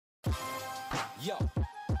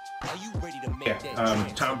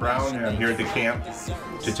Tom Brown, and I'm here at the camp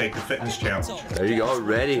to take the fitness challenge. There you go,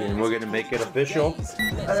 ready, and we're gonna make it official.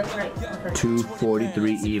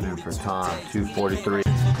 2:43 even for Tom, 2:43.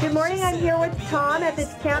 Good morning, I'm here with Tom at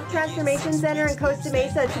this Camp Transformation Center in Costa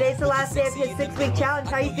Mesa. Today's the last day of his 6-week challenge.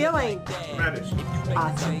 How are you feeling? Tremendous.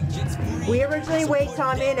 Awesome. We originally weighed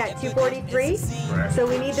Tom in at 243, so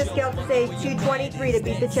we need the scale to say 223 to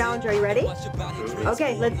beat the challenge. Are you ready?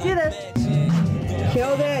 Okay, let's do this.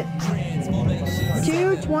 Killed it.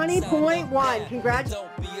 220.1. Congratulations.